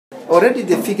Already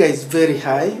the figure is very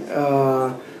high.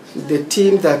 The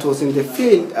team that was in the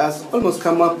field has almost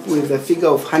come up with a figure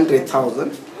of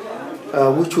 100,000,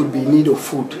 which would be in need of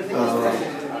food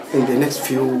in the next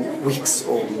few weeks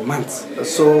or months.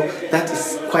 So that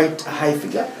is quite a high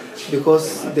figure,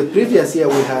 because the previous year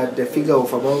we had a figure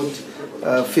of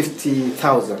about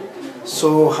 50,000.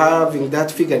 So having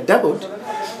that figure doubled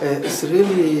is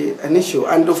really an issue.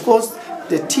 And of course,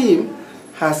 the team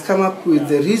has come up with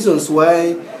the reasons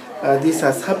why this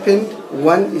has happened.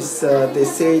 One is they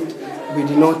said we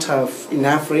did not have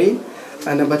enough rain,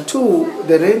 and number two,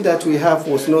 the rain that we have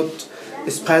was not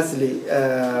sparsely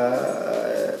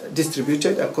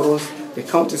distributed across the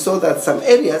county, so that some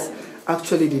areas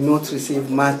actually did not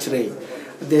receive much rain.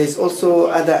 There is also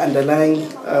other underlying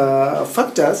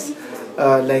factors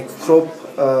like crop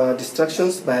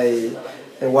destructions by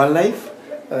wildlife.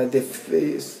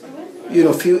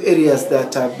 Few areas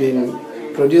that have been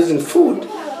producing food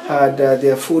had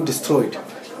their food destroyed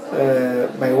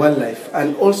by wildlife,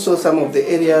 and also some of the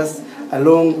areas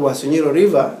along Wasunyiro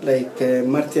River, like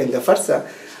Marti and Gafarsa,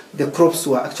 the crops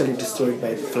were actually destroyed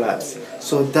by the floods.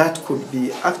 So that could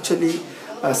be actually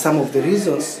some of the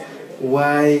reasons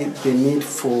why the need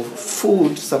for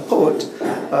food support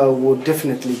would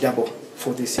definitely double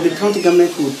for this. The county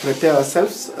government would prepare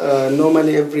ourselves.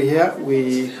 Normally every year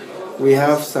we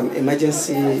have some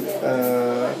emergency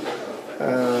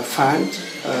fund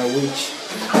which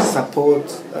support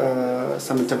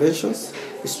some interventions,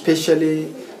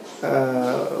 especially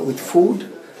with food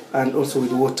and also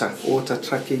with water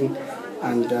tracking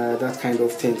and that kind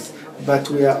of things. But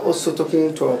we are also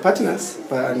talking to our partners,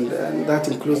 and that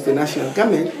includes the national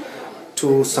government,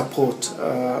 to support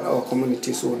our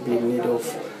communities who would be in need of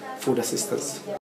food assistance.